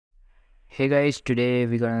Hey guys, today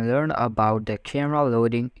we're gonna learn about the camera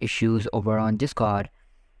loading issues over on Discord.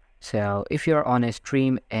 So if you're on a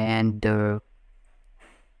stream and the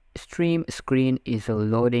stream screen is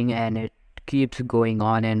loading and it keeps going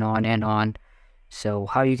on and on and on, so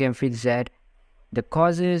how you can fix that? The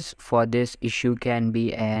causes for this issue can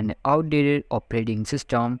be an outdated operating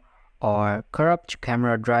system or corrupt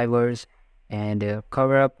camera drivers and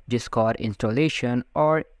corrupt Discord installation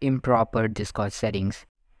or improper Discord settings.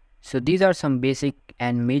 So these are some basic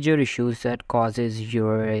and major issues that causes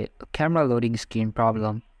your camera loading screen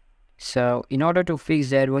problem. So in order to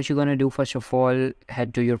fix that, what you're gonna do, first of all,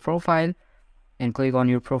 head to your profile and click on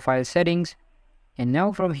your profile settings. And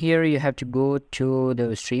now from here, you have to go to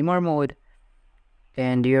the streamer mode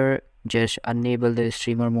and you're just enable the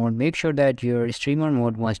streamer mode. Make sure that your streamer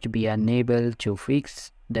mode must be enabled to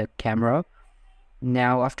fix the camera.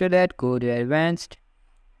 Now after that, go to advanced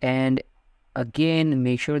and again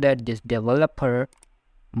make sure that this developer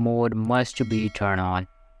mode must be turned on,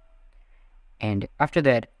 and after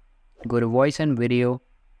that go to voice and video,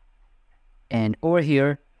 and over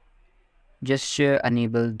here just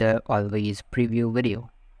enable the always preview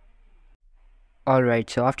video. Alright,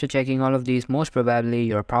 so after checking all of these, most probably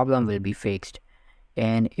your problem will be fixed.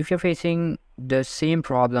 And if you're facing the same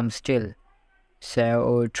problem still,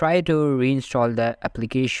 so try to reinstall the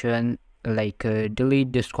application, like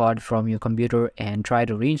delete Discord from your computer and try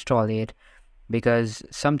to reinstall it, because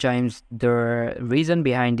sometimes the reason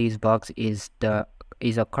behind these bugs is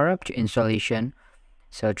a corrupt installation.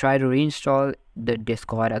 So try to reinstall the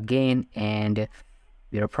Discord again and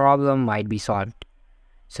your problem might be solved.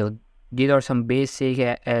 So these are some basic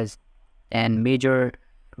as and major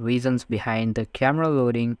reasons behind the camera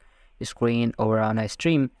loading screen over on a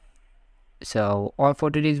stream. So all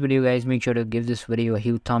for today's video guys, make sure to give this video a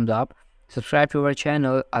huge thumbs up, subscribe to our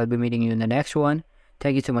channel. I'll be meeting you in the next one.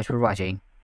 Thank you so much for watching.